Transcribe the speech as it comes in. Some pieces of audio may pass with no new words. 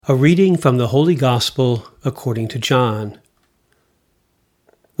A reading from the Holy Gospel according to John.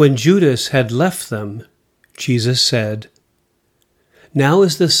 When Judas had left them, Jesus said, "Now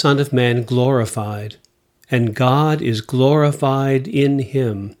is the Son of Man glorified, and God is glorified in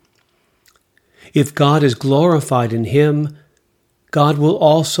him. If God is glorified in him, God will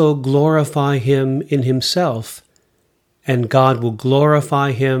also glorify him in himself, and God will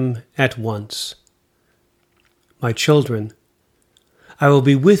glorify him at once. My children, I will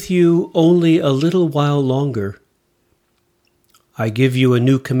be with you only a little while longer. I give you a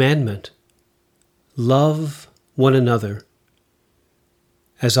new commandment. Love one another.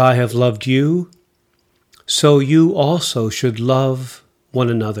 As I have loved you, so you also should love one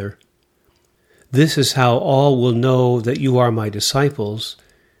another. This is how all will know that you are my disciples,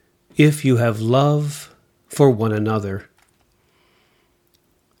 if you have love for one another."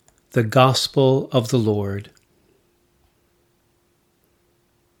 The Gospel of the Lord.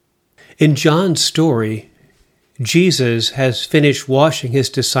 In John's story, Jesus has finished washing his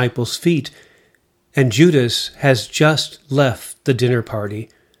disciples' feet, and Judas has just left the dinner party,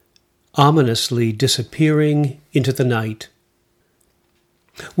 ominously disappearing into the night.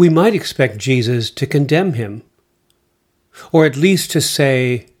 We might expect Jesus to condemn him, or at least to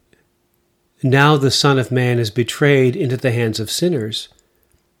say, "Now the Son of Man is betrayed into the hands of sinners."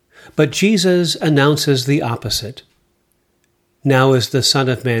 But Jesus announces the opposite. Now is the Son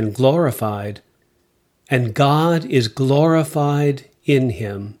of Man glorified, and God is glorified in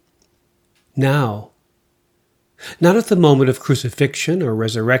him. Now. Not at the moment of crucifixion or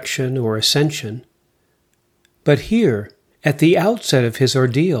resurrection or ascension, but here, at the outset of his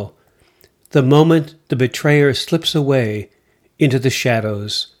ordeal, the moment the betrayer slips away into the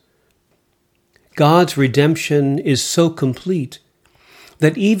shadows. God's redemption is so complete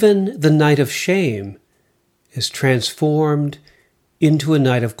that even the night of shame is transformed into a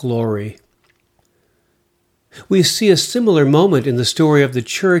night of glory. We see a similar moment in the story of the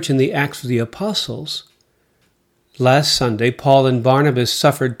church in the Acts of the Apostles. Last Sunday, Paul and Barnabas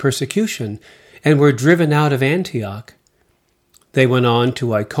suffered persecution and were driven out of Antioch. They went on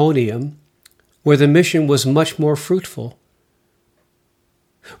to Iconium, where the mission was much more fruitful.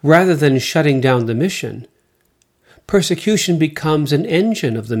 Rather than shutting down the mission, persecution becomes an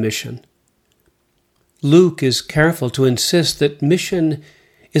engine of the mission. Luke is careful to insist that mission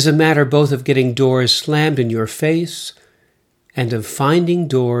is a matter both of getting doors slammed in your face and of finding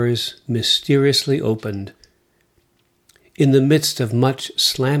doors mysteriously opened. In the midst of much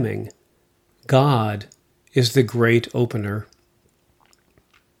slamming, God is the great opener.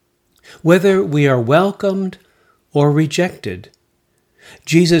 Whether we are welcomed or rejected,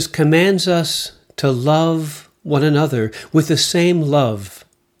 Jesus commands us to love one another with the same love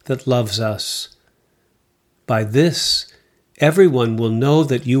that loves us. By this, everyone will know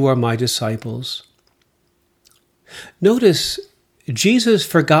that you are my disciples. Notice, Jesus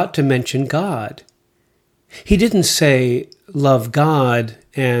forgot to mention God. He didn't say, love God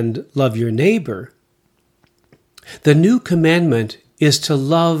and love your neighbor. The new commandment is to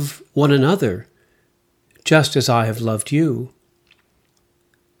love one another, just as I have loved you.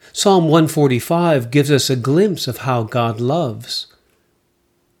 Psalm 145 gives us a glimpse of how God loves.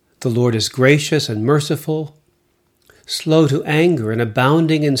 The Lord is gracious and merciful, slow to anger and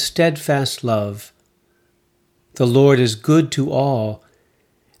abounding in steadfast love. The Lord is good to all,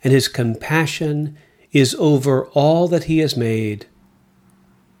 and his compassion is over all that he has made.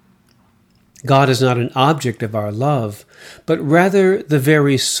 God is not an object of our love, but rather the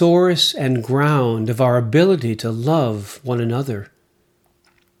very source and ground of our ability to love one another.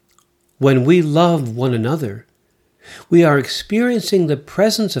 When we love one another, we are experiencing the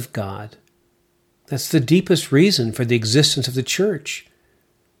presence of God. That's the deepest reason for the existence of the church.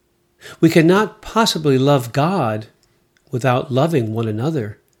 We cannot possibly love God without loving one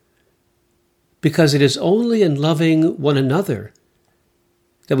another, because it is only in loving one another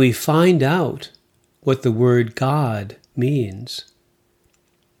that we find out what the word God means.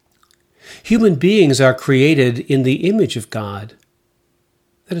 Human beings are created in the image of God.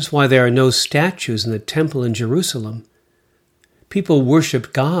 That is why there are no statues in the temple in Jerusalem. People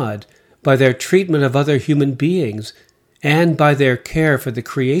worship God by their treatment of other human beings and by their care for the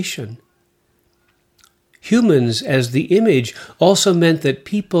creation. Humans as the image also meant that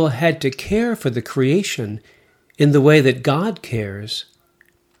people had to care for the creation in the way that God cares.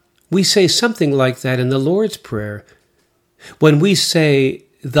 We say something like that in the Lord's Prayer. When we say,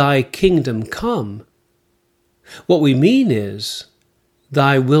 "Thy kingdom come," what we mean is,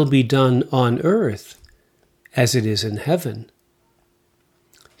 "Thy will be done on earth as it is in heaven."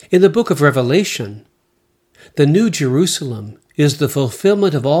 In the book of Revelation, the New Jerusalem is the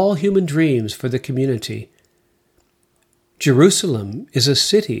fulfillment of all human dreams for the community. Jerusalem is a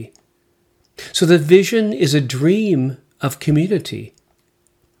city, so the vision is a dream of community.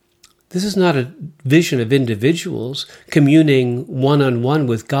 This is not a vision of individuals communing one-on-one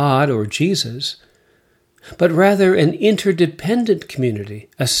with God or Jesus, but rather an interdependent community,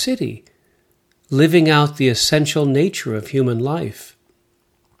 a city, living out the essential nature of human life.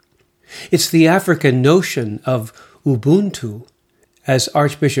 It's the African notion of Ubuntu, as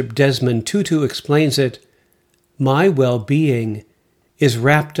Archbishop Desmond Tutu explains it. My well-being is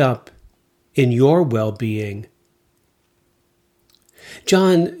wrapped up in your well-being.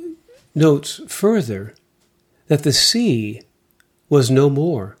 John notes further that the sea was no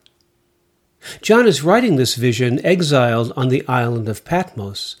more. John is writing this vision exiled on the island of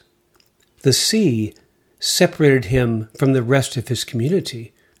Patmos. The sea separated him from the rest of his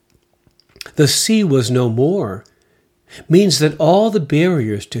community. The sea was no more means that all the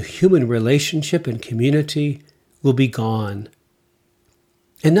barriers to human relationship and community will be gone.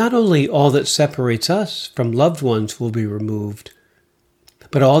 And not only all that separates us from loved ones will be removed,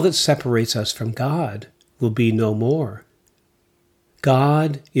 but all that separates us from God will be no more.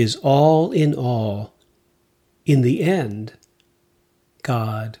 God is all in all. In the end,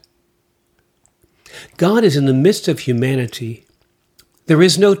 God. God is in the midst of humanity. There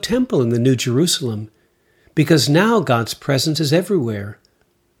is no temple in the New Jerusalem, because now God's presence is everywhere.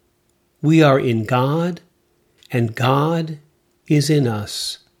 We are in God, and God is in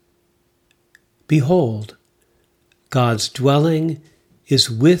us. Behold, God's dwelling is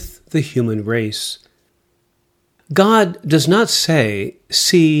with the human race. God does not say,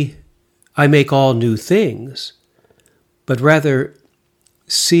 "See, I make all new things," but rather,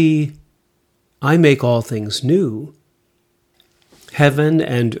 "See, I make all things new." Heaven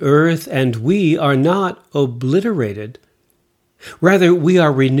and earth and we are not obliterated. Rather, we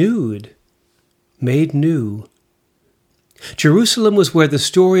are renewed, made new. Jerusalem was where the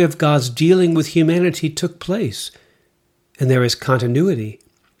story of God's dealing with humanity took place, and there is continuity.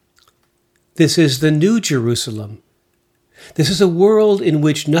 This is the New Jerusalem. This is a world in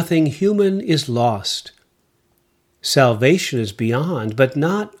which nothing human is lost. Salvation is beyond, but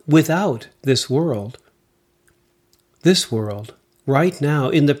not without this world. This world, right now,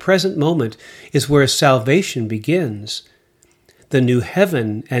 in the present moment, is where salvation begins. The new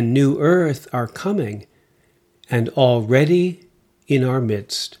heaven and new earth are coming, and already in our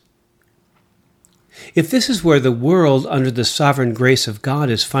midst. If this is where the world under the sovereign grace of God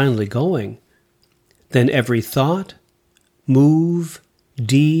is finally going, then every thought, move,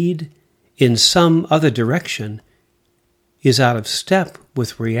 deed, in some other direction is out of step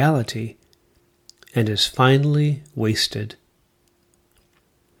with reality and is finally wasted.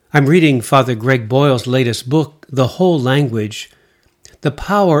 I'm reading Father Greg Boyle's latest book, The Whole Language, The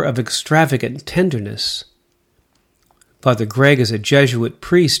Power of Extravagant Tenderness. Father Greg is a Jesuit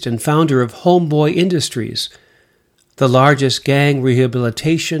priest and founder of Homeboy Industries, the largest gang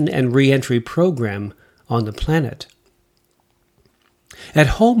rehabilitation and reentry program on the planet.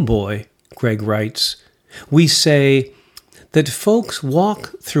 At Homeboy, Greg writes, we say that folks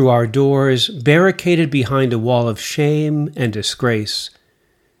walk through our doors barricaded behind a wall of shame and disgrace,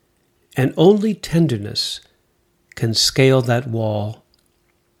 and only tenderness can scale that wall.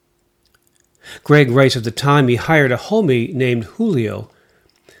 Greg writes of the time he hired a homie named Julio,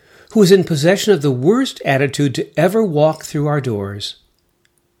 who was in possession of the worst attitude to ever walk through our doors.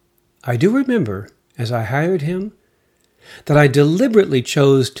 I do remember, as I hired him, that I deliberately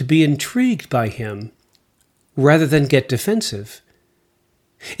chose to be intrigued by him rather than get defensive.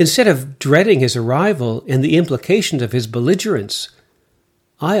 Instead of dreading his arrival and the implications of his belligerence,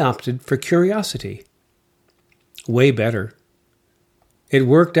 I opted for curiosity. Way better. It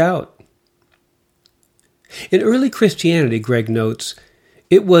worked out. In early Christianity, Greg notes,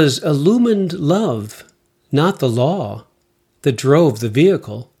 it was illumined love, not the law, that drove the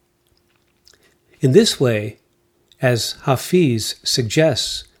vehicle. In this way, as Hafiz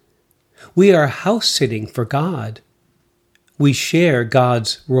suggests, we are house-sitting for God. We share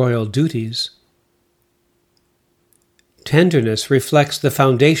God's royal duties. Tenderness reflects the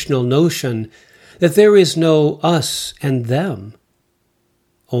foundational notion that there is no us and them,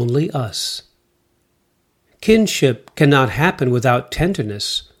 only us. Kinship cannot happen without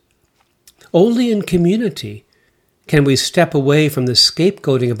tenderness. Only in community can we step away from the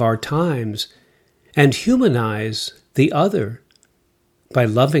scapegoating of our times and humanize the other by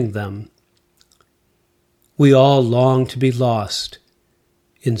loving them. We all long to be lost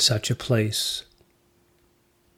in such a place.